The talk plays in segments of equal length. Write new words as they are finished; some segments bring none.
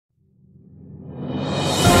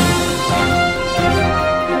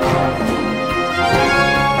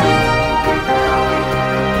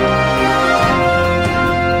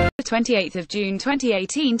28th of June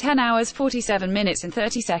 2018, 10 hours 47 minutes and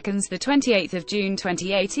 30 seconds. The 28th of June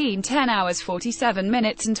 2018, 10 hours 47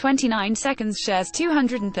 minutes and 29 seconds. Shares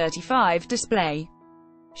 235. Display.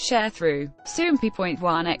 Sharethrough.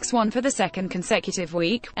 Soompi.1x1 for the second consecutive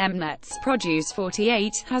week. Mnet's Produce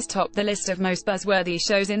 48 has topped the list of most buzzworthy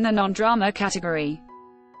shows in the non-drama category.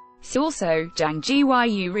 Also, Zhang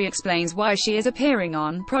Jiyu re-explains why she is appearing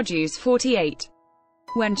on Produce 48.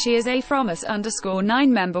 When she is a From Us_9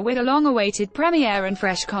 member with a long-awaited premiere and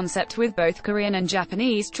fresh concept with both Korean and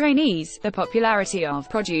Japanese trainees, the popularity of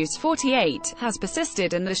Produce 48 has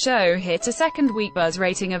persisted and the show hit a second-week buzz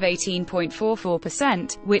rating of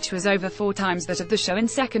 18.44%, which was over 4 times that of the show in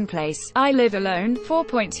second place, I Live Alone,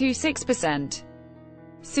 4.26%.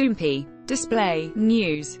 Soompi. Display.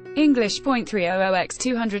 News.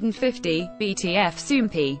 English.300x250, BTF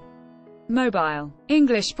Soompi. Mobile.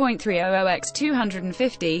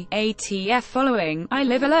 English.300x250, ATF. Following I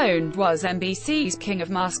Live Alone was MBC's King of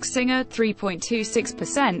Masks singer,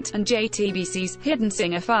 3.26%, and JTBC's Hidden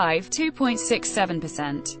Singer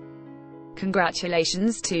 2.67%.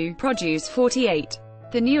 Congratulations to Produce 48.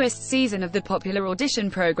 The newest season of the popular audition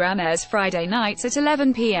program airs Friday nights at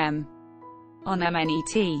 11 p.m. on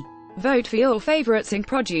MNET. Vote for your favorites in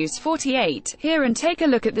Produce 48 here and take a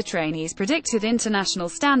look at the trainees' predicted international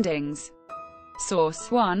standings. Source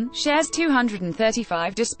 1, Shares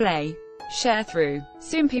 235. Display. Sharethrough.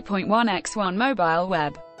 Soompi.1x1 Mobile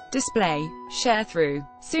Web. Display. Sharethrough.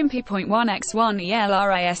 Soompi.1x1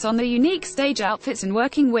 ELRIS on the unique stage outfits and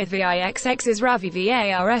working with VIXX's Ravi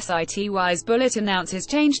VARSITY's Bullet announces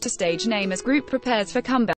change to stage name as group prepares for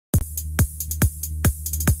comeback.